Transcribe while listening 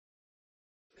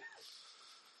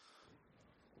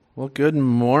Well, good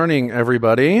morning,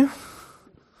 everybody.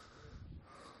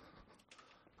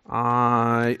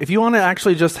 If you want to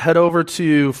actually just head over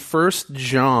to 1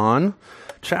 John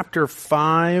chapter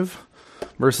 5,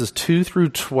 verses 2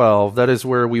 through 12, that is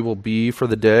where we will be for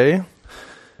the day.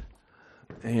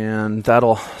 And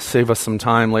that'll save us some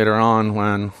time later on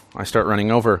when I start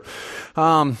running over.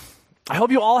 I hope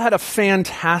you all had a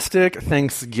fantastic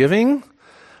Thanksgiving.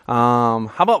 How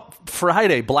about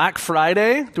Friday, Black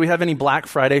Friday? Do we have any Black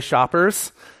Friday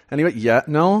shoppers? Anybody? Yeah,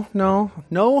 no.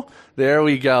 There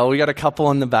we go. We got a couple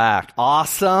in the back.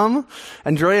 Awesome.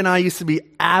 And Joy and I used to be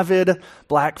avid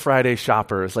Black Friday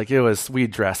shoppers.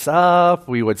 We'd dress up,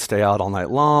 we would stay out all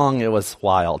night long. It was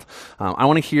wild. I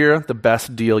want to hear the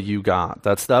best deal you got.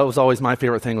 That was always my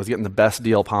favorite thing, was getting the best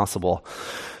deal possible.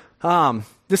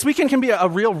 This weekend can be a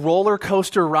real roller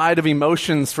coaster ride of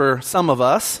emotions for some of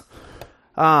us.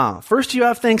 First, you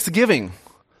have Thanksgiving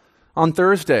on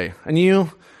Thursday, and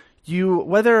you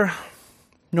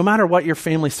no matter what your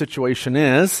family situation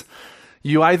is,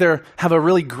 you either have a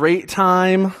really great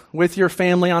time with your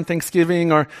family on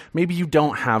Thanksgiving, or maybe you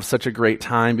don't have such a great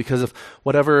time because of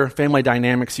whatever family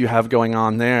dynamics you have going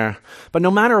on there. But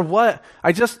no matter what,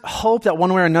 I just hope that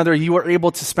one way or another you are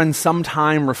able to spend some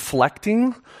time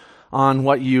reflecting on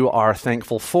what you are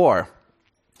thankful for.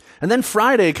 And then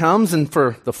Friday comes, and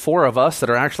for the four of us that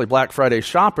are actually Black Friday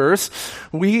shoppers,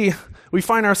 we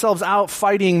find ourselves out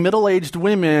fighting middle-aged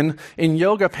women in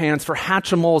yoga pants for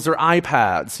Hatchimals or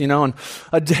iPads, and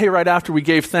a day right after we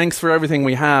gave thanks for everything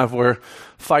we have, we're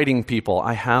fighting people.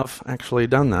 I have actually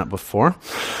done that before.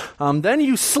 Then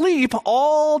you sleep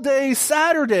all day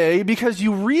Saturday because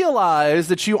you realize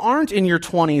that you aren't in your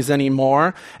 20s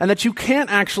anymore and that you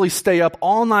can't actually stay up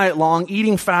all night long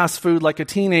eating fast food like a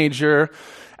teenager,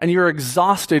 and you're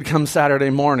exhausted come Saturday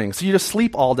morning. So you just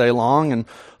sleep all day long and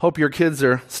hope your kids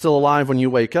are still alive when you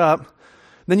wake up.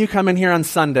 Then you come in here on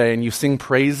Sunday and you sing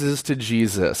praises to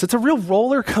Jesus. It's a real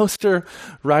roller coaster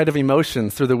ride of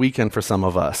emotions through the weekend for some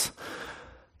of us.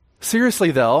 Seriously,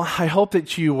 though, I hope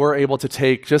that you were able to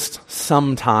take just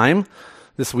some time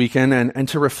this weekend and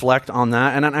to reflect on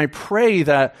that. And I pray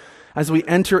that as we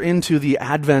enter into the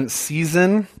Advent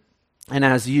season and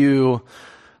as you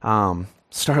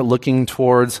start looking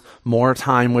towards more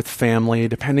time with family,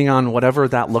 depending on whatever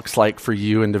that looks like for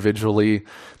you individually,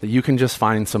 that you can just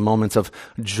find some moments of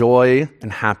joy and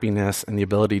happiness and the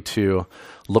ability to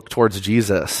look towards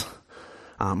Jesus.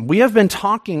 We have been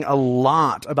talking a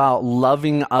lot about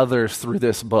loving others through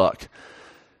this book.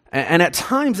 And at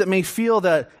times it may feel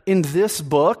that in this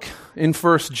book, in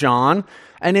 1 John,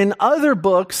 and in other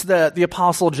books that the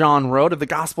Apostle John wrote, of the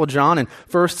Gospel of John, in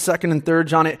 1st, 2nd, and 3rd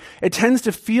John, it tends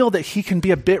to feel that he can be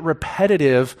a bit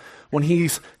repetitive when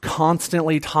he's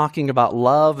constantly talking about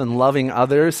love and loving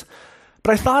others.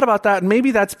 But I thought about that, and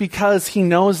maybe that's because he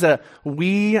knows that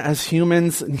we as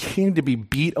humans need to be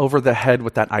beat over the head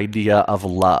with that idea of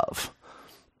love.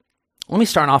 Let me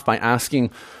start off by asking,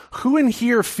 who in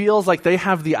here feels like they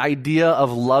have the idea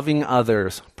of loving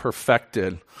others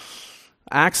perfected?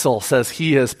 Axel says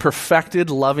he is perfected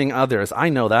loving others. I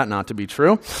know that not to be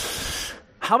true.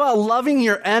 How about loving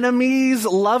your enemies,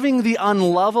 loving the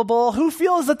unlovable? Who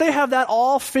feels that they have that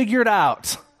all figured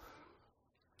out?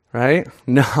 Right?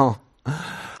 No.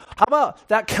 How about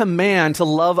that command to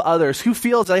love others? Who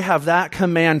feels they have that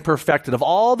command perfected? Of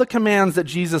all the commands that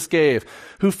Jesus gave,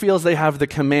 who feels they have the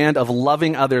command of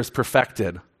loving others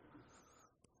perfected?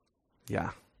 Yeah.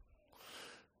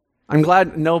 I'm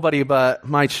glad nobody but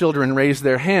my children raised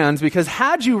their hands, because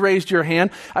had you raised your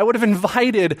hand, I would have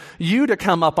invited you to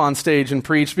come up on stage and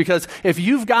preach, because if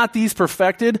you've got these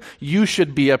perfected, you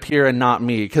should be up here and not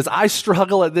me, because I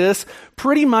struggle at this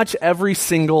pretty much every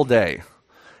single day.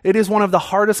 It is one of the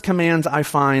hardest commands I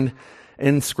find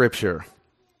in Scripture.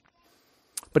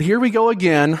 But here we go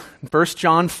again, 1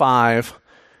 John 5,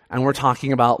 and we're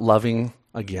talking about loving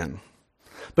again.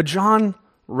 But John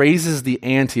raises the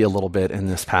ante a little bit in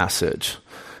this passage.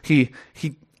 He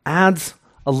adds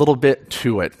a little bit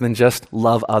to it than just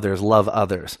love others, love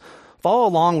others. Follow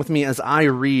along with me as I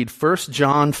read 1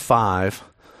 John 5,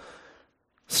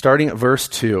 starting at verse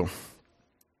 2.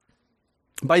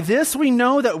 By this we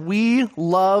know that we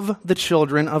love the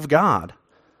children of God,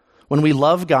 when we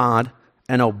love God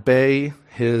and obey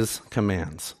his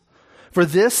commands. For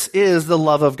this is the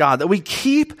love of God, that we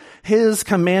keep his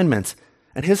commandments,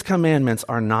 and his commandments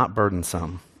are not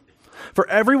burdensome. For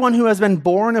everyone who has been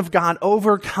born of God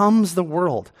overcomes the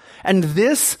world. And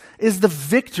this is the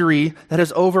victory that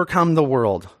has overcome the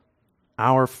world,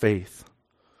 our faith.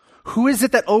 Who is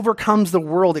it that overcomes the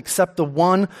world except the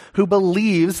one who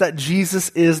believes that Jesus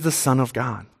is the Son of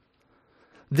God?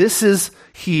 This is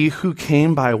he who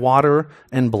came by water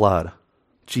and blood,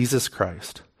 Jesus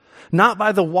Christ. Not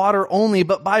by the water only,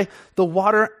 but by the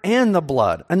water and the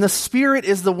blood. And the Spirit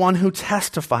is the one who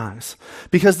testifies,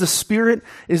 because the Spirit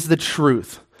is the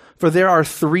truth. For there are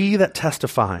three that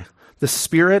testify, the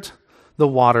Spirit, the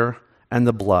water, and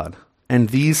the blood. And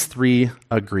these three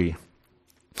agree.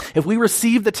 If we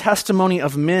receive the testimony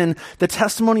of men, the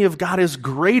testimony of God is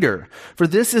greater. For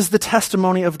this is the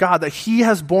testimony of God, that he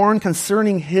has borne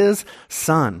concerning his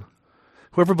Son.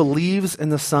 Whoever believes in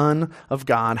the Son of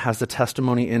God has the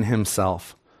testimony in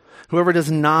himself. Whoever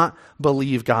does not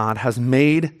believe God has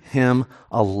made him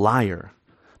a liar,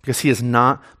 because he has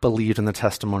not believed in the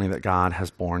testimony that God has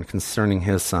borne concerning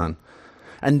his Son.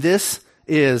 And this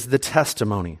is the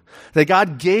testimony, that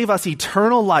God gave us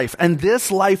eternal life, and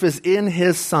this life is in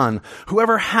his Son.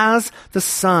 Whoever has the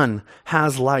Son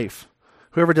has life.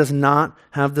 Whoever does not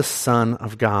have the Son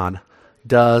of God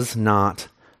does not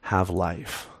have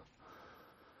life.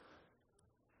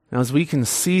 Now, as we can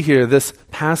see here, this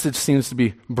passage seems to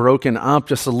be broken up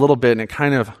just a little bit, and it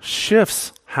kind of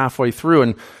shifts halfway through.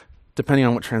 And depending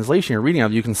on what translation you're reading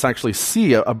of, you can actually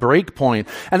see a break point.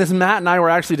 And as Matt and I were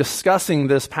actually discussing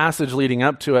this passage leading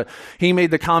up to it, he made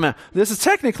the comment, this is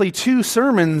technically two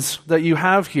sermons that you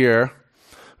have here.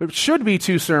 It should be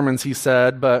two sermons, he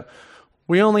said, but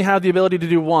we only have the ability to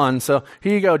do one. So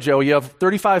here you go, Joe. You have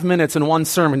 35 minutes in one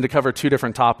sermon to cover two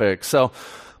different topics. So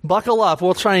buckle up.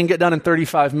 We'll try and get done in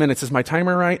 35 minutes. Is my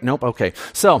timer right? Nope. Okay.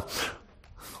 So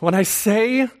when I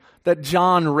say that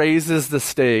John raises the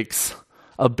stakes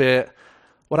a bit,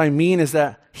 what I mean is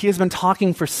that he has been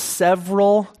talking for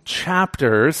several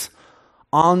chapters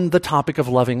on the topic of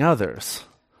loving others.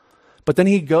 But then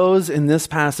he goes in this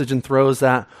passage and throws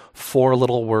that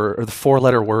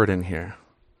four-letter word in here.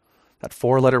 That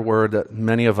four-letter word that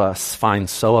many of us find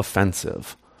so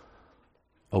offensive.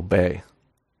 Obey.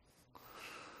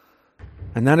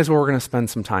 And that is where we're going to spend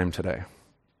some time today.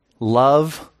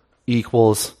 Love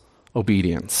equals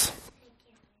obedience.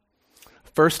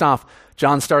 First off,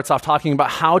 John starts off talking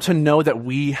about how to know that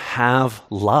we have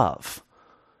love.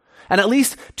 And at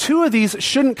least two of these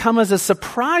shouldn't come as a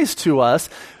surprise to us.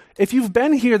 If you've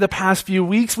been here the past few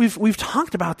weeks, we've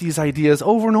talked about these ideas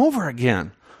over and over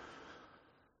again.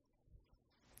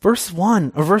 Verse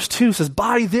 2 says,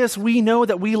 by this we know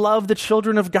that we love the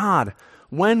children of God,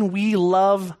 when we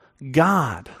love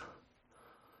God.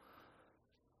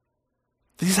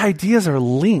 These ideas are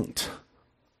linked.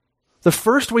 The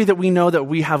first way that we know that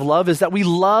we have love is that we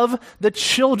love the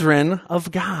children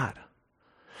of God.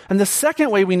 And the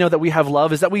second way we know that we have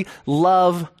love is that we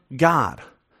love God.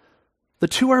 The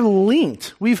two are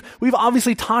linked. We've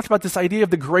obviously talked about this idea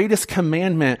of the greatest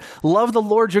commandment. Love the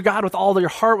Lord your God with all your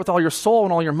heart, with all your soul,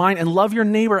 and all your mind, and love your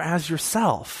neighbor as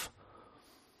yourself.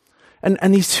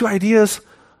 And these two ideas,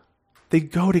 they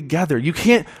go together. You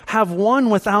can't have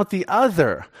one without the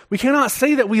other. We cannot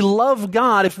say that we love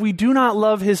God if we do not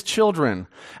love his children.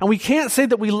 And we can't say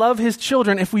that we love his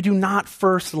children if we do not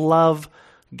first love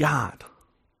God.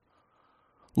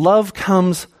 Love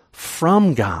comes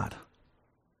from God.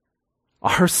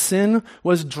 Our sin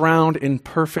was drowned in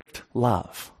perfect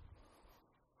love.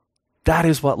 That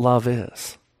is what love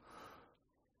is.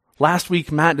 Last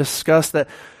week, Matt discussed that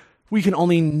we can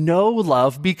only know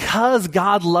love because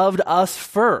God loved us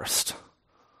first.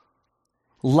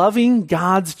 Loving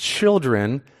God's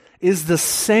children is the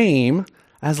same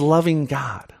as loving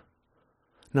God.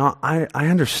 Now, I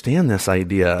understand this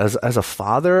idea as a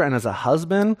father and as a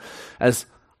husband, as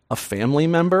a family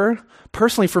member.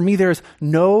 Personally, for me, there's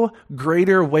no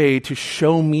greater way to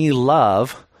show me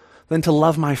love than to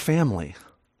love my family.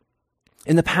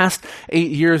 In the past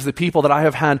 8 years, the people that I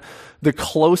have had the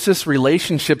closest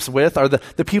relationships with are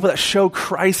the people that show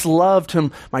Christ's love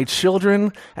to my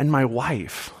children and my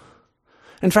wife.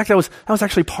 In fact, that was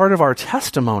actually part of our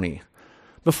testimony.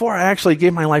 Before I actually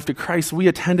gave my life to Christ, we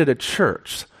attended a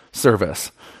church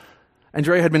service.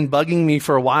 Andrea had been bugging me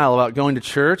for a while about going to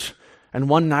church, and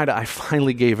one night I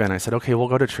finally gave in. I said, okay, we'll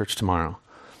go to church tomorrow.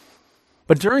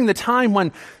 But during the time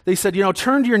when they said,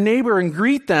 turn to your neighbor and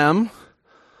greet them,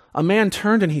 a man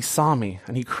turned and he saw me,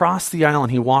 and he crossed the aisle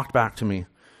and he walked back to me.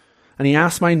 And he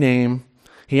asked my name,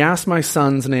 he asked my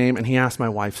son's name, and he asked my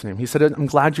wife's name. He said, I'm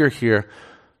glad you're here.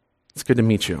 It's good to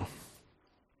meet you.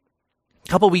 A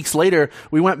couple weeks later,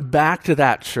 we went back to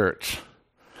that church.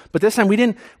 But this time we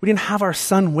didn't have our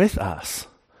son with us.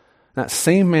 That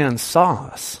same man saw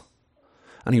us.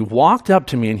 And he walked up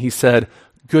to me and he said,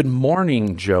 good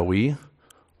morning, Joey.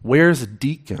 Where's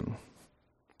Deacon?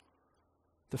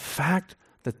 The fact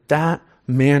that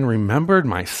man remembered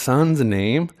my son's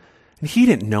name, and he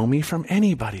didn't know me from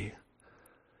anybody.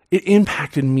 it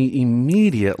impacted me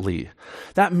immediately.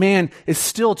 That man is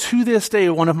still to this day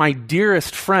one of my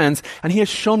dearest friends, and he has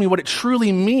shown me what it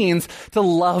truly means to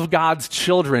love God's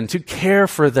children, to care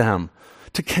for them,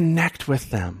 to connect with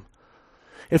them.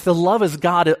 If the love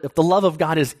of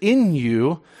God is in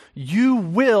you, you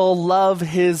will love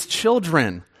his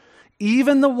children,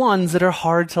 even the ones that are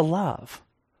hard to love.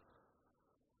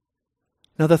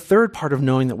 Now, the third part of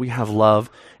knowing that we have love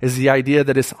is the idea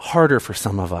that it's harder for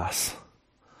some of us,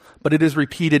 but it is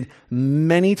repeated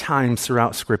many times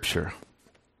throughout Scripture.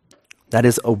 That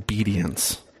is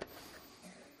obedience.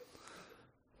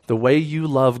 The way you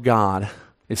love God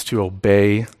is to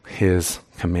obey his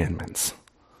commandments.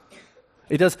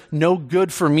 It does no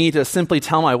good for me to simply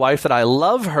tell my wife that I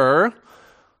love her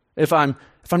if I'm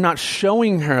not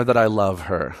showing her that I love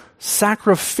her,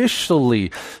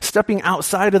 sacrificially stepping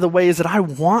outside of the ways that I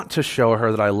want to show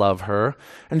her that I love her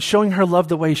and showing her love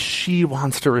the way she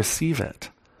wants to receive it.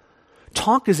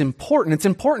 Talk is important. It's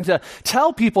important to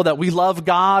tell people that we love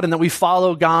God and that we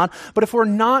follow God, but if we're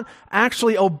not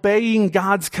actually obeying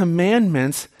God's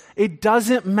commandments, it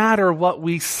doesn't matter what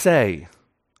we say.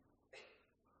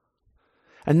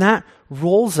 And that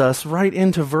rolls us right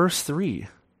into verse 3.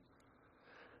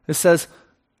 It says,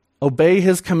 obey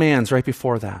his commands right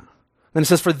before that. Then it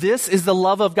says, for this is the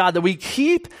love of God, that we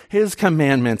keep his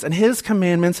commandments, and his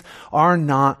commandments are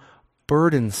not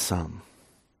burdensome.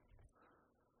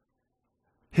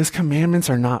 His commandments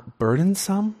are not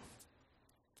burdensome?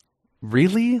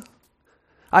 Really?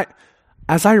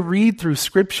 As I read through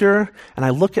Scripture and I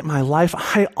look at my life,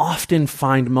 I often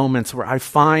find moments where I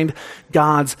find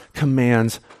God's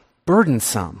commands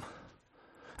burdensome.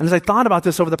 And as I thought about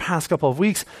this over the past couple of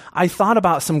weeks, I thought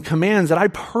about some commands that I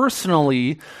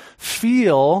personally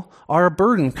feel are a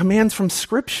burden, commands from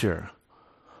Scripture.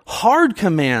 Hard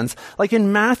commands, like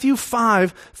in Matthew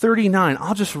 5:39.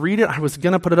 I'll just read it. I was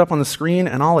going to put it up on the screen,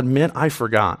 and I'll admit I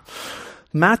forgot.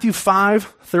 Matthew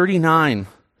 5:39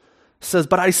 says,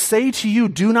 but I say to you,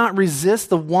 do not resist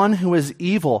the one who is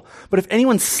evil. But if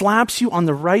anyone slaps you on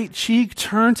the right cheek,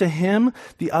 turn to him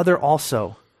the other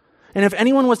also. And if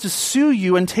anyone was to sue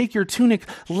you and take your tunic,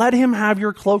 let him have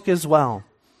your cloak as well.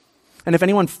 And if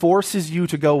anyone forces you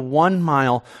to go 1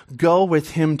 mile, go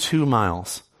with him 2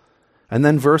 miles. And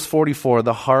then verse 44,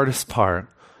 the hardest part.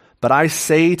 But I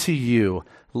say to you,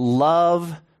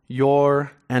 love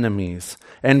your enemies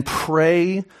and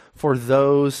pray for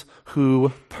those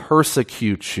who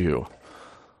persecute you.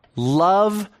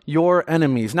 Love your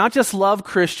enemies. Not just love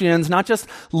Christians, not just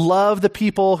love the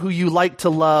people who you like to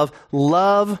love.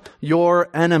 Love your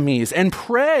enemies and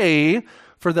pray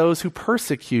for those who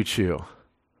persecute you.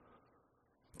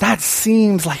 That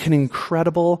seems like an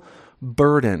incredible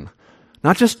burden.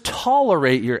 Not just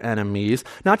tolerate your enemies,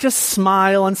 not just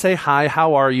smile and say, hi,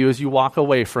 how are you, as you walk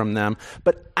away from them,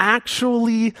 but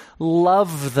actually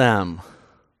love them.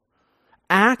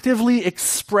 Actively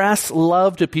express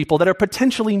love to people that are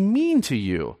potentially mean to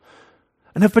you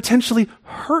and have potentially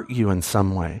hurt you in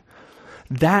some way.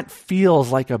 That feels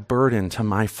like a burden to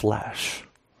my flesh.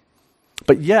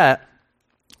 But yet,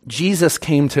 Jesus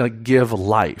came to give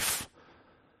life.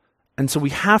 And so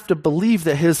we have to believe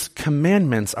that his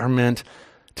commandments are meant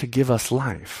to give us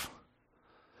life.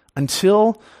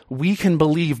 Until we can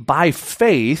believe by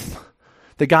faith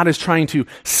that God is trying to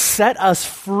set us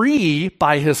free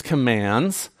by his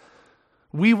commands,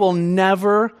 we will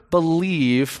never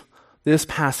believe this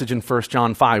passage in 1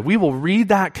 John 5. We will read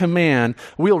that command,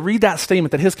 we'll read that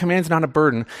statement that his command is not a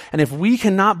burden, and if we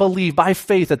cannot believe by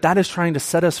faith that that is trying to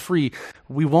set us free,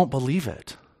 we won't believe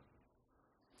it.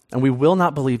 And we will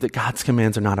not believe that God's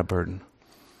commands are not a burden.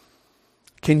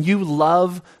 Can you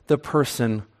love the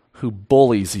person who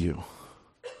bullies you?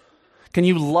 Can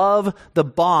you love the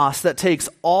boss that takes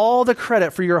all the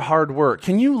credit for your hard work?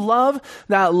 Can you love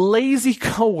that lazy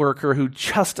coworker who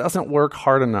just doesn't work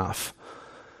hard enough?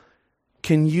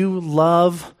 Can you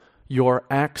love your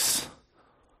ex-spouse,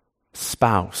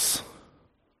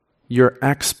 your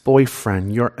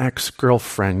ex-boyfriend, your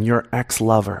ex-girlfriend, your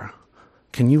ex-lover?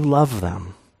 Can you love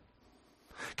them?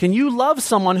 Can you love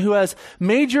someone who has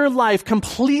made your life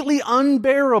completely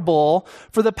unbearable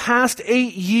for the past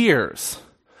 8 years?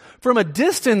 From a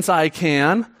distance I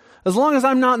can, as long as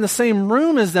I'm not in the same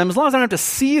room as them, as long as I don't have to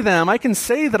see them, I can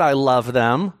say that I love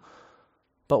them.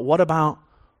 But what about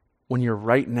when you're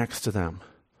right next to them?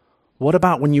 What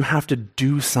about when you have to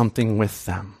do something with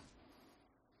them?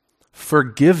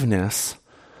 Forgiveness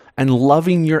and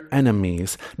loving your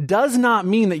enemies does not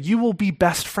mean that you will be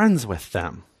best friends with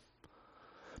them.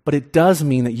 But it does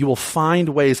mean that you will find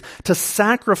ways to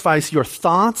sacrifice your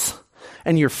thoughts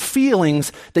and your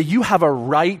feelings that you have a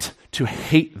right to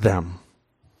hate them.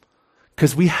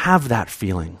 Because we have that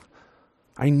feeling.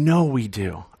 I know we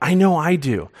do. I know I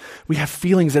do. We have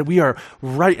feelings that we are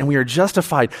right and we are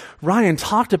justified. Ryan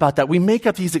talked about that. We make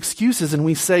up these excuses and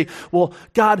we say, well,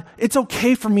 God, it's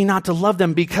okay for me not to love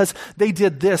them because they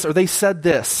did this or they said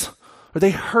this or they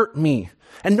hurt me.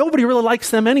 And nobody really likes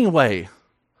them anyway.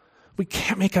 We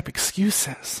can't make up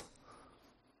excuses.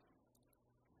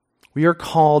 We are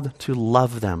called to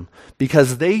love them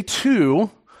because they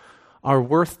too are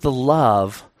worth the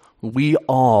love we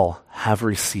all have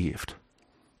received.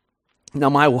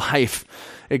 Now, my wife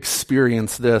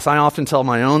experienced this. I often tell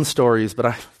my own stories, but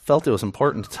I felt it was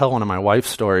important to tell one of my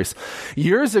wife's stories.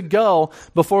 Years ago,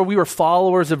 before we were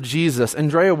followers of Jesus,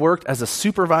 Andrea worked as a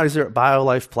supervisor at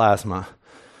BioLife Plasma.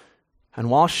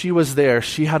 And while she was there,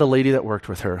 she had a lady that worked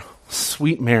with her,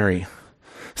 Sweet Mary.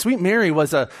 Sweet Mary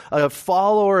was a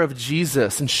follower of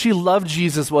Jesus, and she loved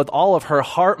Jesus with all of her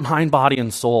heart, mind, body,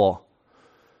 and soul.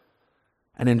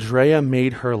 And Andrea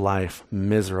made her life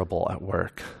miserable at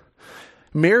work.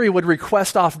 Mary would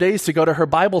request off days to go to her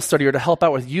Bible study or to help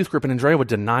out with youth group, and Andrea would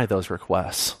deny those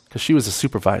requests because she was a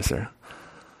supervisor.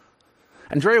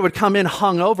 Andrea would come in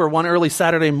hungover one early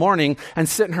Saturday morning and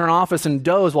sit in her office and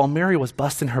doze while Mary was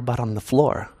busting her butt on the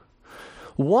floor.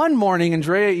 One morning,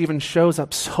 Andrea even shows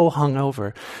up so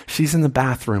hungover, she's in the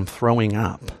bathroom throwing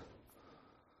up.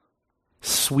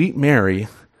 Sweet Mary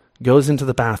goes into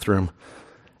the bathroom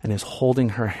and is holding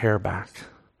her hair back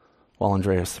while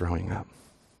Andrea is throwing up.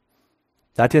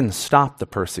 That didn't stop the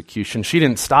persecution. She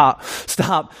didn't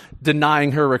stop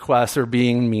denying her requests or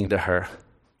being mean to her.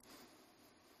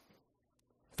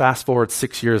 Fast forward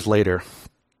 6 years later,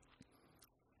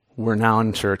 we're now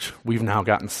in church. We've now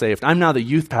gotten saved. I'm now the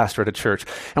youth pastor at a church,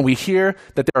 and we hear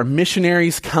that there are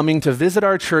missionaries coming to visit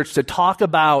our church to talk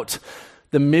about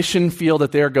the mission field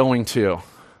that they're going to.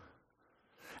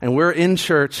 And we're in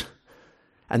church,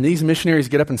 and these missionaries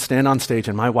get up and stand on stage,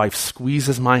 and my wife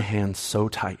squeezes my hand so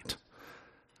tight.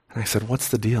 And I said, "What's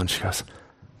the deal?" And she goes,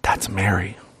 "That's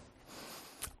Mary."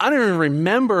 I don't even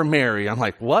remember Mary. I'm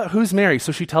like, "What? Who's Mary?"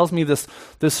 So she tells me this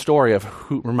story of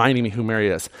reminding me who Mary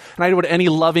is. And I did what any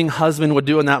loving husband would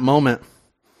do in that moment.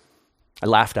 I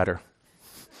laughed at her.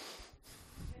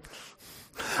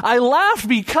 I laughed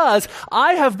because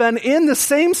I have been in the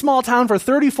same small town for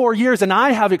 34 years, and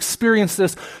I have experienced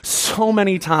this so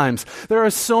many times. There are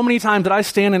so many times that I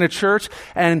stand in a church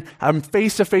and I'm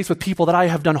face to face with people that I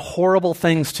have done horrible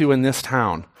things to in this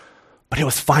town. But it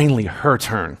was finally her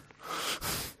turn.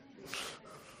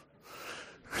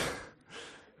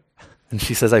 And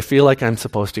she says, "I feel like I'm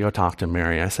supposed to go talk to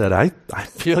Mary." I said, I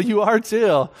feel you are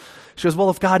too. She goes, "Well,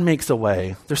 if God makes a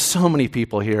way, there's so many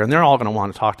people here, and they're all going to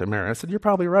want to talk to Mary." I said, "You're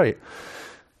probably right."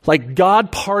 Like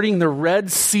God parting the Red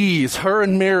Seas, her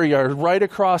and Mary are right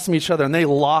across from each other, and they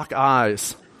lock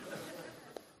eyes.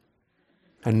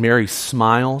 And Mary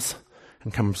smiles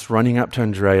and comes running up to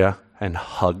Andrea and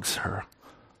hugs her.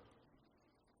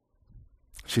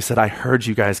 She said, "I heard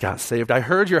you guys got saved. I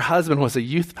heard your husband was a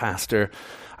youth pastor.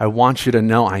 I want you to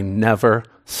know I never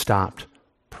stopped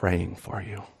praying for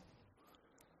you."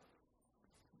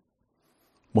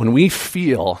 When we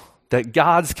feel that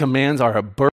God's commands are a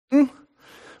burden,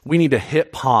 we need to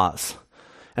hit pause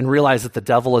and realize that the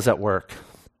devil is at work.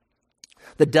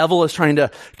 The devil is trying to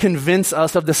convince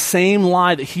us of the same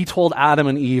lie that he told Adam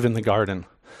and Eve in the garden,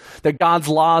 that God's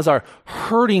laws are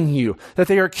hurting you, that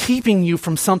they are keeping you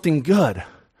from something good.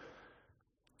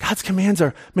 God's commands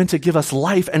are meant to give us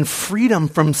life and freedom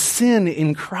from sin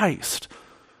in Christ.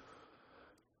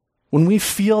 When we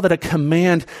feel that a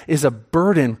command is a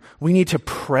burden, we need to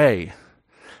pray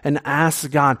and ask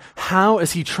God, how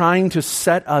is he trying to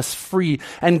set us free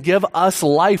and give us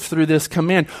life through this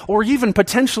command? Or even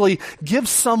potentially give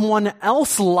someone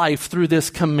else life through this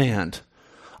command.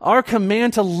 Our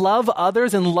command to love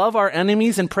others and love our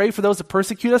enemies and pray for those that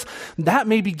persecute us, that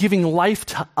may be giving life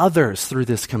to others through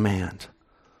this command.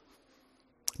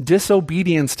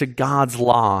 Disobedience to God's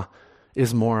law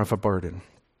is more of a burden.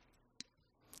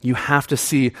 You have to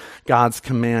see God's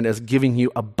command as giving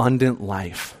you abundant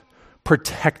life,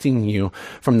 protecting you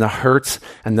from the hurts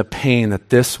and the pain that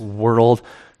this world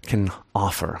can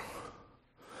offer.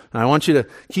 Now, I want you to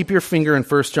keep your finger in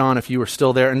 1 John if you are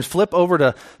still there and flip over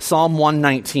to Psalm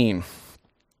 119.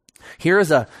 Here is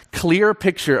a clear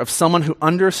picture of someone who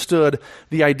understood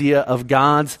the idea of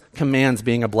God's commands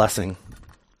being a blessing.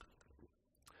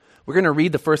 We're going to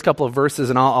read the first couple of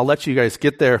verses and I'll let you guys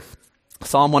get there.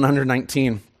 Psalm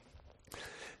 119.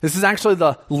 This is actually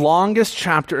the longest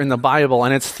chapter in the Bible,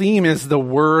 and its theme is the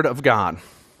Word of God.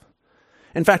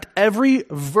 In fact, every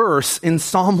verse in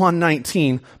Psalm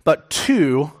 119, but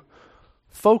 2,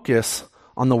 focus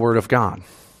on the Word of God.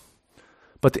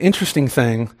 But the interesting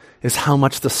thing is how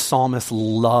much the psalmist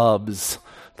loves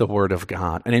the Word of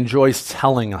God and enjoys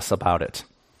telling us about it.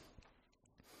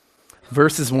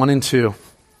 Verses 1 and 2,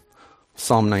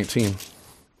 Psalm 19.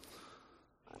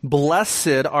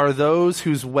 Blessed are those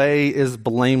whose way is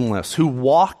blameless, who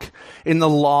walk in the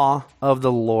law of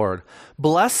the Lord.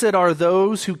 Blessed are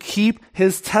those who keep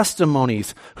his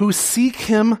testimonies, who seek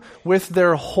him with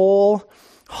their whole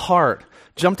heart.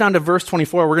 Jump down to verse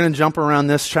 24. We're going to jump around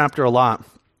this chapter a lot.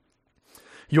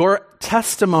 Your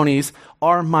testimonies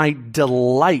are my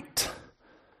delight.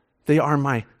 They are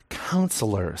my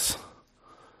counselors.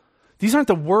 These aren't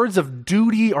the words of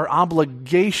duty or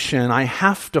obligation. I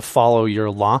have to follow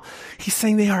your law. He's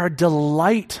saying they are a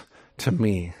delight to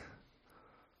me.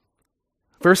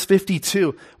 Verse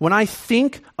 52, when I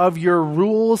think of your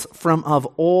rules from of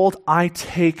old, I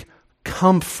take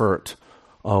comfort,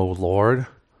 O Lord.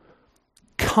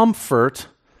 Comfort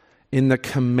in the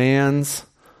commands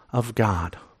of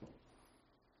God.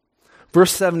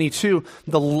 Verse 72,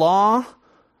 the law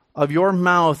of your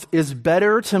mouth is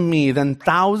better to me than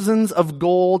thousands of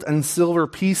gold and silver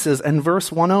pieces. And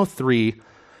verse 103,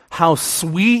 how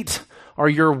sweet are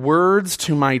your words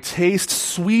to my taste,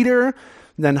 sweeter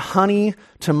than honey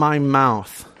to my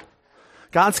mouth.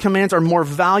 God's commands are more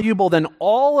valuable than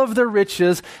all of the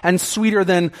riches and sweeter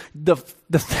than the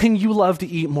thing you love to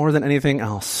eat more than anything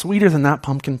else. Sweeter than that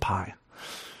pumpkin pie.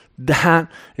 That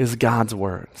is God's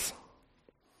words.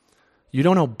 You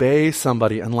don't obey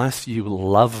somebody unless you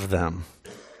love them.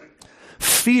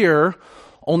 Fear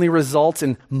only results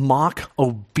in mock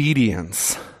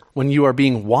obedience when you are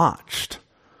being watched.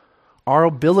 Our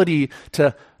ability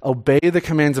to obey the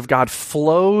commands of God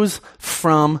flows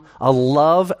from a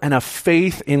love and a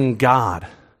faith in God.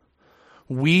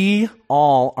 We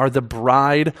all are the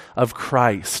bride of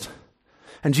Christ.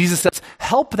 And Jesus says,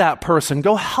 help that person.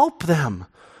 Go help them.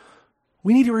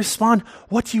 We need to respond,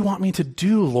 what do you want me to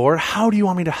do, Lord? How do you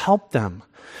want me to help them?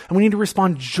 And we need to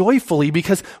respond joyfully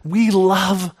because we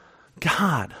love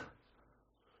God.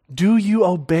 Do you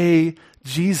obey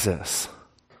Jesus?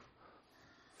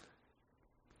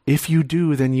 If you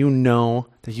do, then you know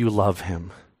that you love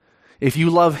him. If you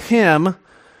love him,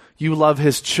 you love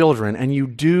his children, and you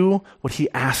do what he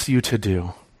asks you to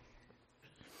do.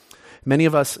 Many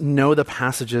of us know the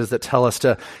passages that tell us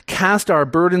to cast our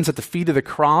burdens at the feet of the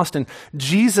cross, and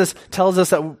Jesus tells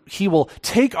us that he will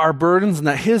take our burdens and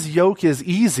that his yoke is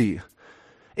easy.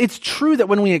 It's true that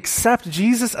when we accept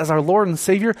Jesus as our Lord and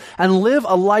Savior and live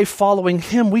a life following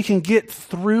him, we can get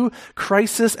through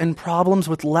crisis and problems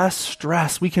with less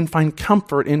stress. We can find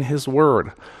comfort in his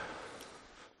word,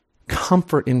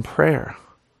 comfort in prayer.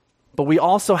 But we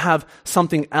also have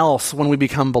something else when we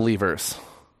become believers.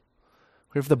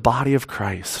 We have the body of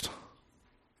Christ.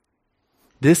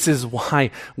 This is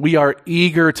why we are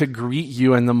eager to greet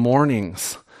you in the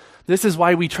mornings. This is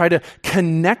why we try to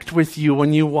connect with you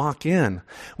when you walk in.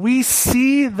 We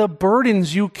see the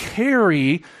burdens you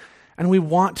carry, and we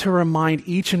want to remind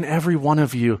each and every one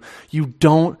of you, you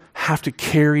don't have to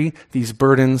carry these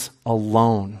burdens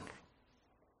alone.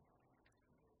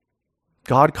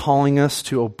 God calling us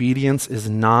to obedience is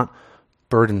not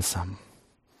burdensome.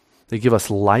 They give us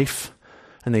life,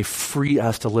 and they free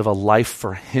us to live a life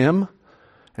for him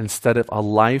instead of a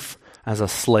life as a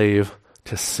slave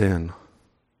to sin.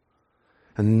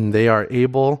 And they are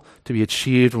able to be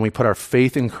achieved when we put our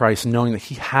faith in Christ, knowing that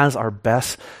he has our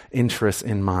best interests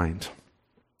in mind.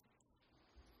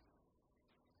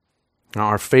 Now,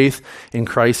 our faith in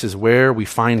Christ is where we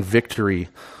find victory.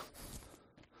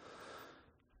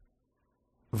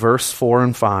 Verse 4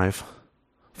 and 5.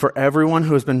 For everyone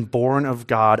who has been born of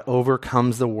God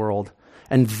overcomes the world.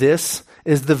 And this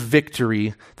is the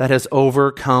victory that has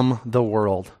overcome the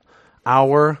world.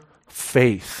 Our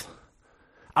faith.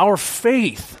 Our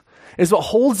faith is what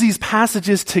holds these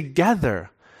passages together.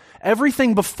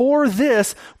 Everything before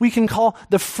this we can call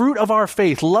the fruit of our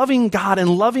faith. Loving God and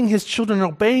loving his children and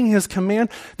obeying his command.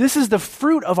 This is the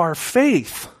fruit of our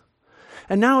faith.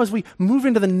 And now as we move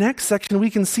into the next section, we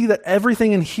can see that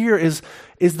everything in here is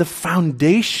the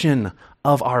foundation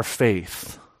of our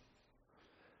faith.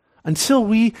 Until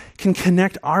we can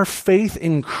connect our faith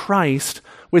in Christ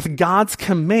with God's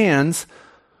commands,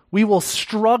 we will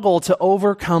struggle to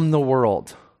overcome the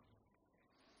world.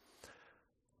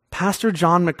 Pastor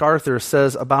John MacArthur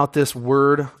says about this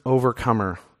word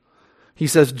overcomer. He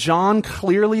says, John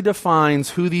clearly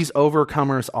defines who these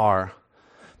overcomers are.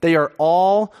 They are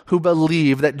all who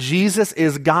believe that Jesus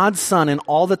is God's Son and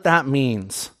all that that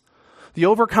means. The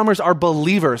overcomers are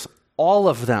believers, all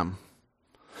of them.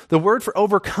 The word for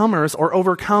overcomers or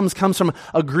overcomes comes from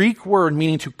a Greek word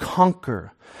meaning to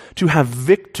conquer, to have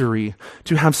victory,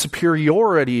 to have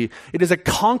superiority. It is a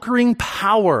conquering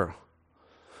power.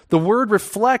 The word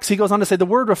reflects, he goes on to say, the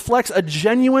word reflects a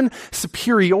genuine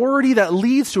superiority that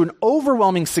leads to an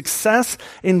overwhelming success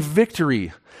in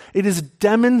victory. It is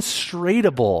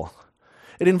demonstratable.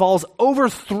 It involves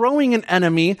overthrowing an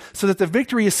enemy so that the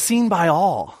victory is seen by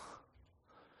all.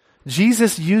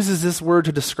 Jesus uses this word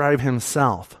to describe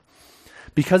himself.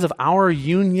 Because of our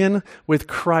union with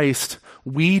Christ,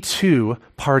 we too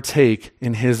partake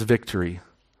in his victory.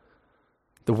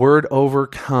 The word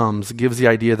overcomes gives the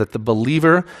idea that the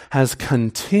believer has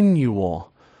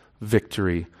continual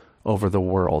victory over the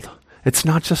world. It's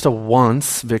not just a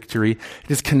once victory,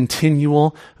 it is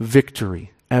continual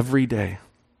victory every day.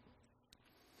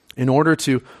 In order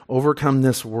to overcome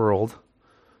this world,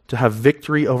 to have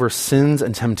victory over sins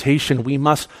and temptation, we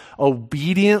must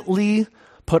obediently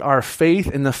put our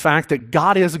faith in the fact that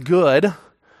God is good,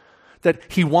 that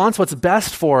he wants what's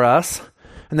best for us,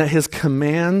 and that his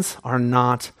commands are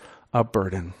not a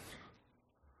burden.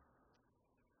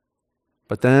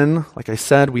 But then, like I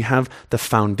said, we have the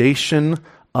foundation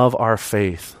of our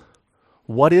faith.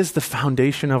 What is the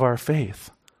foundation of our faith?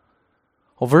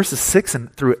 Well, verses 6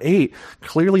 through 8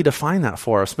 clearly define that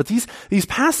for us. But these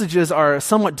passages are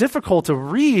somewhat difficult to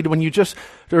read when you just,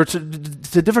 or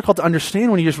difficult to understand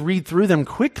when you just read through them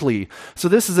quickly. So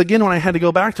this is, again, when I had to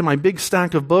go back to my big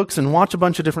stack of books and watch a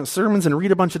bunch of different sermons and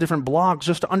read a bunch of different blogs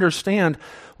just to understand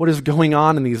what is going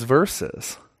on in these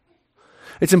verses.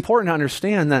 It's important to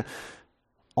understand that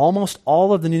almost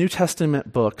all of the New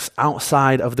Testament books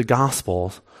outside of the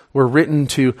Gospels were written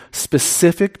to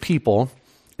specific people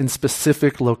in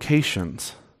specific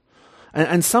locations.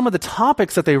 And some of the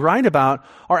topics that they write about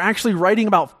are actually writing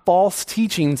about false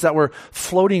teachings that were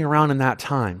floating around in that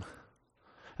time.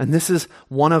 And this is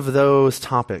one of those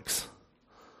topics.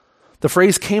 The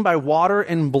phrase came by water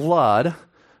and blood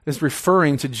is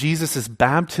referring to Jesus'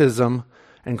 baptism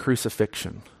and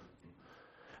crucifixion.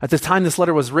 At this time this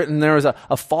letter was written, there was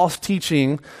a false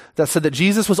teaching that said that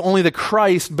Jesus was only the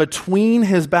Christ between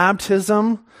his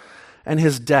baptism and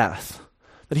his death.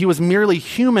 That he was merely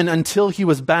human until he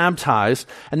was baptized,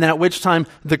 and then at which time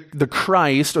the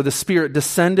Christ or the Spirit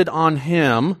descended on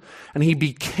him, and he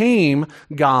became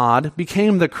God,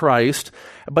 became the Christ.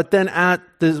 But then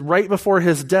right before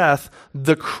his death,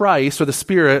 the Christ or the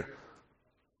Spirit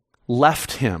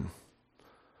left him.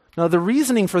 Now the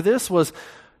reasoning for this was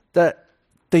that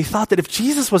they thought that if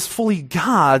Jesus was fully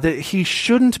God, that he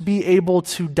shouldn't be able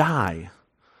to die.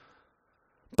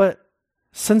 But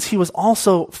since he was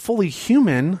also fully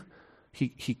human,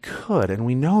 he could, and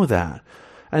we know that.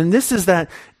 And this is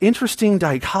that interesting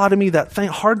dichotomy, that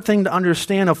hard thing to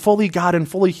understand of fully God and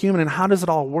fully human, and how does it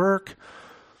all work?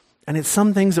 And it's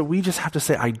some things that we just have to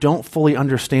say, I don't fully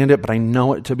understand it, but I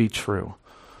know it to be true.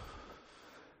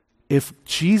 If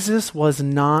Jesus was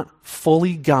not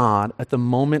fully God at the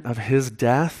moment of his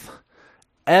death,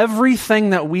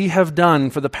 everything that we have done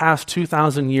for the past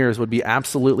 2,000 years would be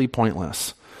absolutely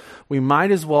pointless. We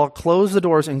might as well close the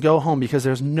doors and go home because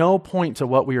there's no point to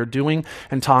what we are doing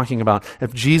and talking about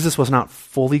if Jesus was not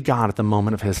fully God at the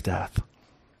moment of his death.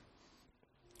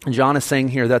 And John is saying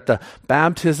here that the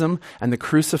baptism and the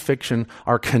crucifixion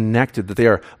are connected, that they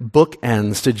are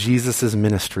bookends to Jesus'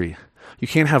 ministry. You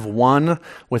can't have one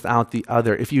without the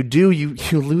other. If you do, you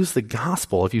lose the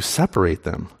gospel if you separate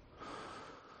them.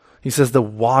 He says the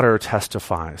water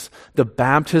testifies. The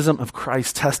baptism of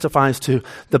Christ testifies to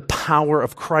the power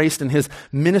of Christ and his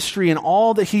ministry and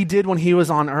all that he did when he was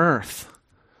on earth.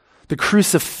 The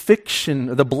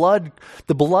crucifixion, the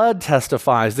blood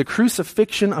testifies. The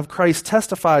crucifixion of Christ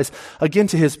testifies again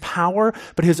to his power,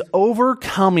 but his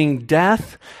overcoming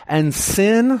death and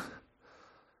sin.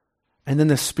 And then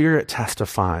the Spirit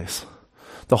testifies.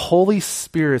 The Holy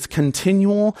Spirit's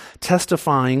continual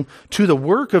testifying to the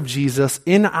work of Jesus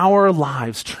in our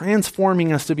lives,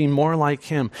 transforming us to be more like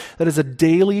him. That is a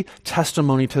daily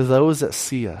testimony to those that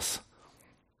see us.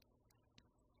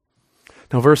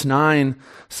 Now, verse 9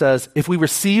 says, if we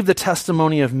receive the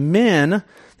testimony of men,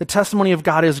 the testimony of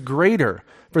God is greater.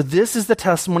 For this is the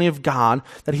testimony of God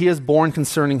that he has borne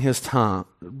concerning his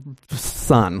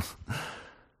Son.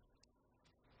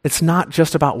 It's not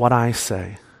just about what I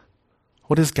say.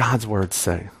 What does God's word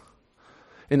say?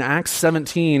 In Acts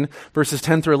 17, verses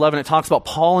 10 through 11, it talks about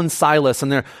Paul and Silas,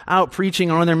 and they're out preaching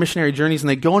on their missionary journeys, and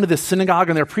they go into this synagogue,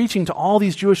 and they're preaching to all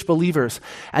these Jewish believers,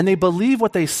 and they believe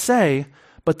what they say,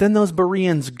 but then those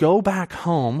Bereans go back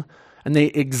home, and they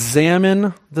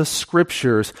examine the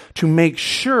scriptures to make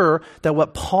sure that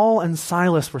what Paul and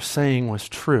Silas were saying was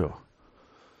true.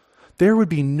 there would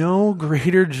be no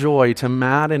greater joy to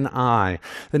Matt and I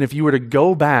than if you were to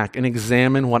go back and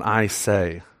examine what I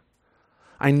say.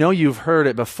 I know you've heard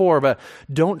it before, but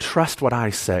don't trust what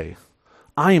I say.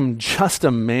 I am just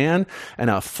a man, and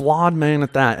a flawed man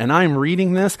at that. And I'm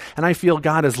reading this, and I feel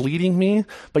God is leading me,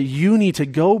 but you need to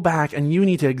go back and you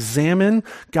need to examine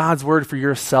God's word for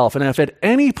yourself. And if at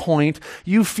any point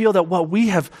you feel that what we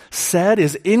have said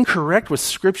is incorrect with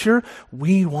Scripture,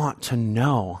 we want to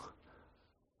know.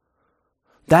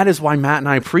 That is why Matt and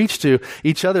I preach to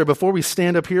each other before we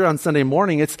stand up here on Sunday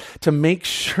morning. It's to make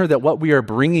sure that what we are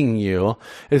bringing you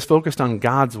is focused on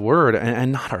God's word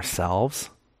and not ourselves.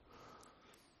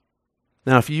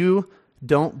 Now, if you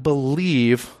don't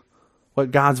believe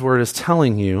what God's word is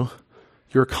telling you,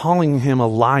 you're calling him a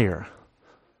liar.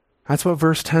 That's what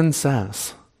verse 10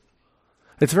 says.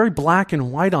 It's very black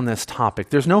and white on this topic.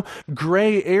 There's no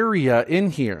gray area in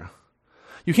here.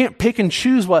 You can't pick and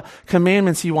choose what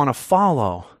commandments you want to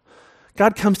follow.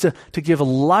 God comes to give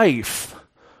life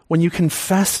when you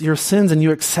confess your sins and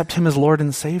you accept him as Lord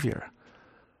and Savior.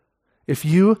 If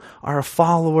you are a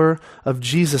follower of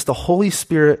Jesus, the Holy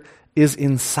Spirit is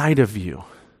inside of you.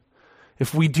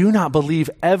 If we do not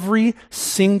believe every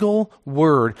single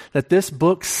word that this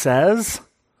book says,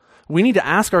 we need to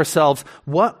ask ourselves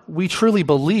what we truly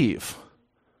believe.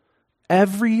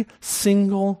 Every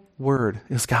single word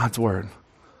is God's word.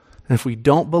 And if we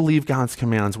don't believe God's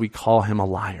commands, we call him a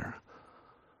liar.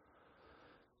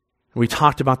 We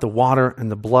talked about the water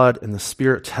and the blood and the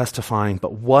Spirit testifying,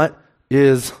 but what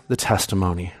is the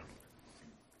testimony?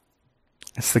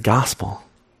 It's the gospel.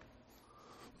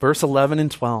 Verse 11 and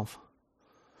 12.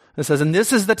 It says, and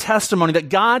this is the testimony that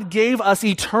God gave us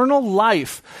eternal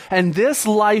life, and this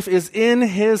life is in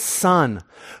his Son.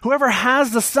 Whoever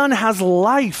has the Son has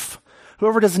life.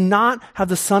 Whoever does not have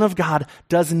the Son of God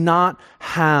does not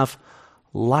have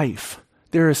life.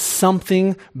 There is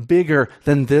something bigger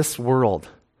than this world.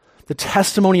 The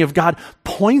testimony of God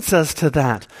points us to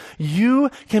that. You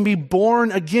can be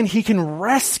born again. He can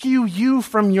rescue you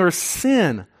from your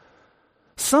sin.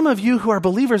 Some of you who are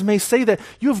believers may say that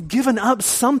you have given up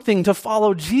something to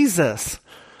follow Jesus.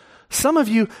 Some of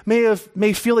you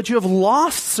may feel that you have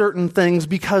lost certain things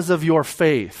because of your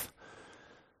faith.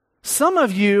 Some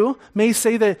of you may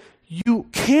say that you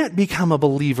can't become a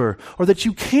believer or that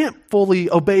you can't fully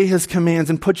obey his commands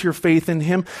and put your faith in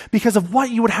him because of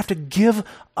what you would have to give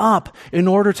up in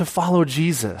order to follow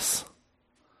Jesus.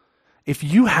 If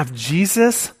you have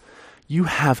Jesus, you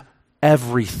have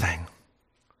everything.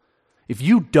 If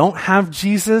you don't have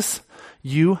Jesus,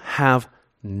 you have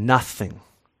nothing.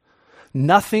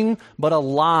 Nothing but a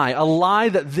lie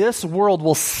that this world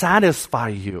will satisfy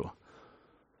you.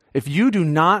 If you do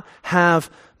not have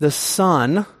the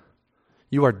Son,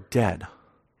 you are dead.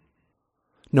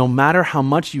 No matter how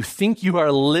much you think you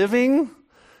are living,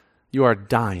 you are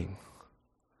dying.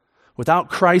 Without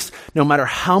Christ, no matter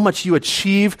how much you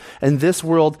achieve in this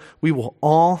world, we will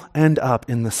all end up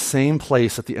in the same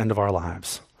place at the end of our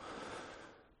lives.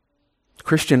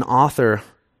 Christian author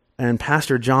and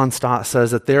Pastor John Stott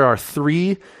says that there are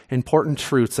 3 important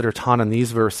truths that are taught in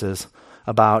these verses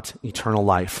about eternal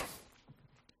life.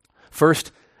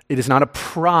 First, it is not a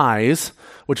prize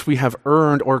which we have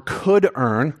earned or could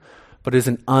earn, but is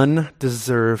an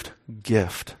undeserved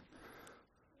gift.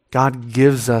 God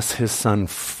gives us his Son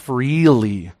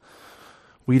freely.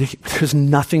 There's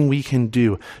nothing we can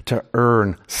do to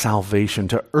earn salvation,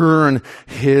 to earn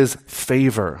his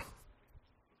favor.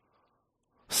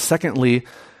 Secondly,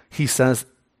 he says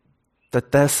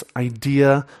that this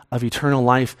idea of eternal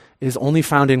life is only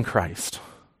found in Christ.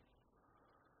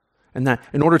 And that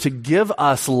in order to give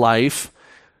us life,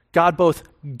 God both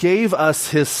gave us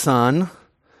his Son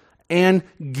and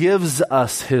gives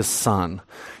us his Son.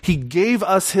 He gave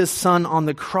us his Son on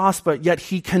the cross, but yet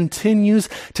he continues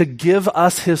to give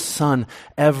us his Son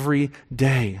every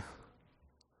day.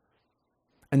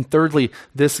 And thirdly,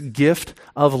 this gift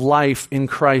of life in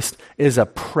Christ is a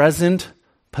present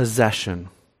possession.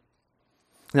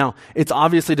 Now, it's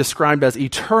obviously described as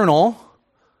eternal,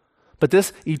 but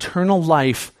this eternal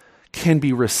life can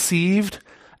be received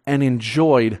and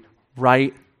enjoyed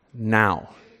right now.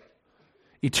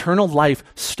 Eternal life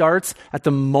starts at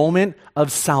the moment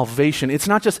of salvation. It's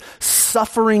not just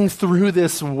suffering through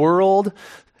this world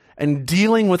and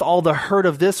dealing with all the hurt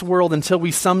of this world until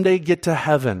we someday get to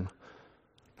heaven.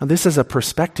 Now, this is a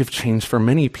perspective change for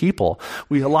many people.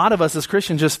 A lot of us as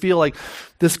Christians just feel like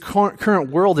this current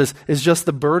world is just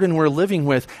the burden we're living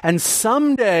with, and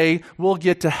someday we'll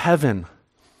get to heaven.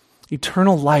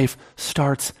 Eternal life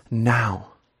starts now.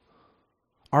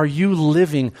 Are you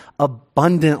living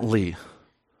abundantly?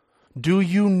 Do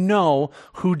you know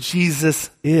who Jesus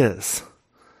is?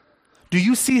 Do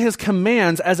you see his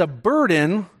commands as a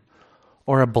burden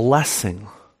or a blessing?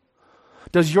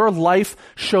 Does your life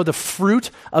show the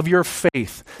fruit of your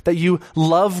faith, that you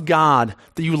love God,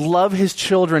 that you love his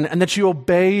children, and that you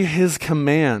obey his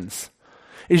commands?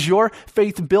 Is your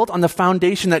faith built on the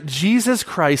foundation that Jesus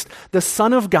Christ, the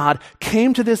Son of God,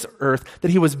 came to this earth,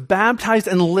 that he was baptized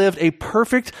and lived a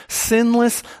perfect,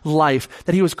 sinless life,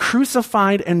 that he was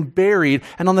crucified and buried,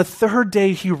 and on the third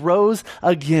day he rose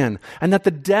again, and that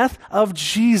the death of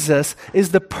Jesus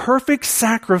is the perfect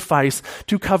sacrifice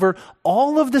to cover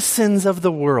all of the sins of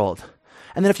the world?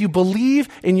 And that if you believe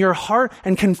in your heart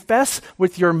and confess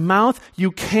with your mouth,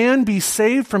 you can be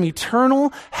saved from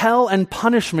eternal hell and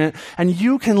punishment, and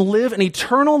you can live an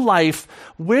eternal life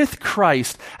with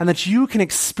Christ, and that you can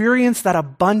experience that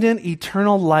abundant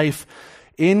eternal life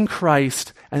in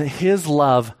Christ and his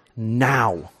love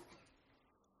now.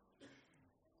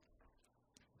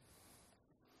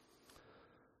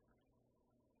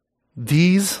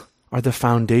 These are the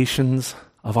foundations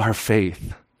of our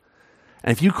faith.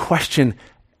 And if you question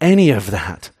any of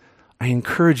that, I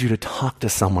encourage you to talk to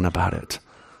someone about it.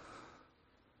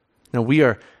 Now, we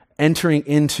are entering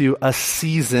into a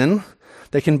season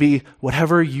that can be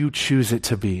whatever you choose it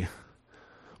to be.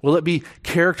 Will it be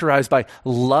characterized by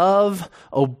love,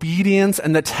 obedience,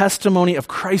 and the testimony of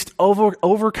Christ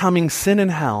overcoming sin and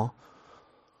hell?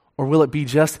 Or will it be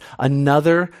just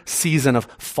another season of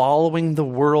following the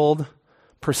world,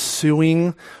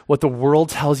 pursuing what the world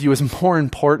tells you is more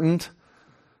important?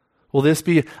 Will this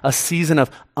be a season of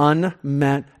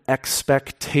unmet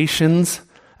expectations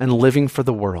and living for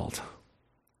the world?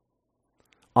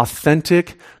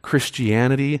 Authentic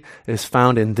Christianity is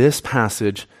found in this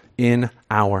passage in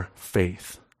our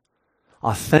faith.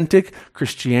 Authentic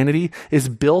Christianity is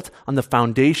built on the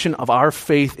foundation of our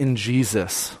faith in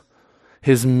Jesus,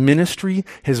 his ministry,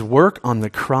 his work on the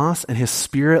cross, and his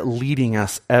Spirit leading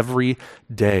us every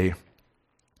day.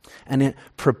 And it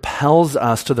propels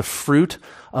us to the fruit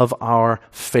of our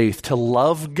faith, to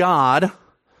love God,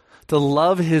 to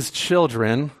love his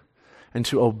children, and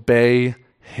to obey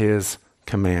his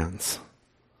commands.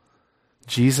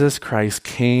 Jesus Christ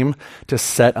came to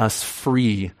set us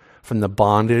free from the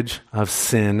bondage of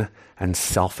sin and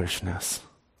selfishness.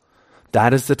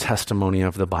 That is the testimony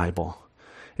of the Bible.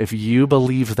 If you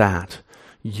believe that,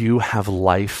 you have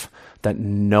life that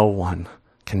no one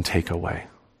can take away.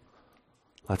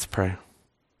 Let's pray.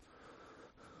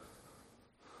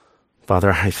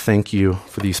 Father, I thank you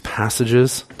for these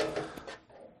passages.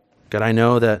 God, I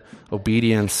know that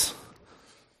obedience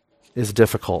is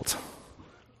difficult.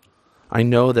 I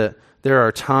know that there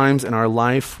are times in our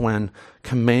life when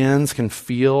commands can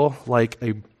feel like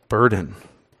a burden.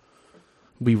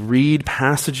 We read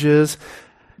passages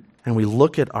and we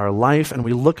look at our life and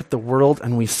we look at the world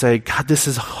and we say, God, this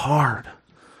is hard.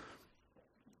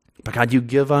 But God, you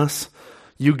gave us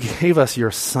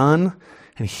your Son,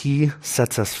 and he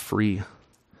sets us free.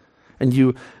 And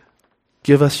you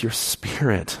give us your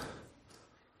Spirit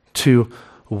to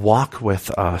walk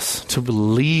with us, to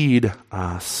lead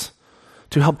us,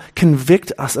 to help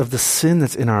convict us of the sin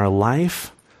that's in our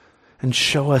life and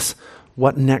show us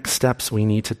what next steps we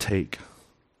need to take.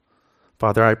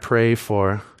 Father, I pray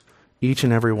for each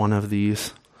and every one of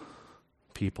these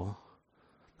people,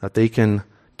 that they can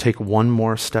take one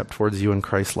more step towards you in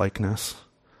Christ-likeness,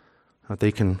 that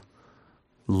they can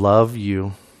love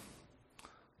you,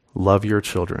 love your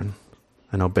children,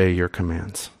 and obey your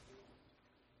commands.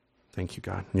 Thank you,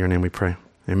 God. In your name we pray.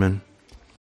 Amen.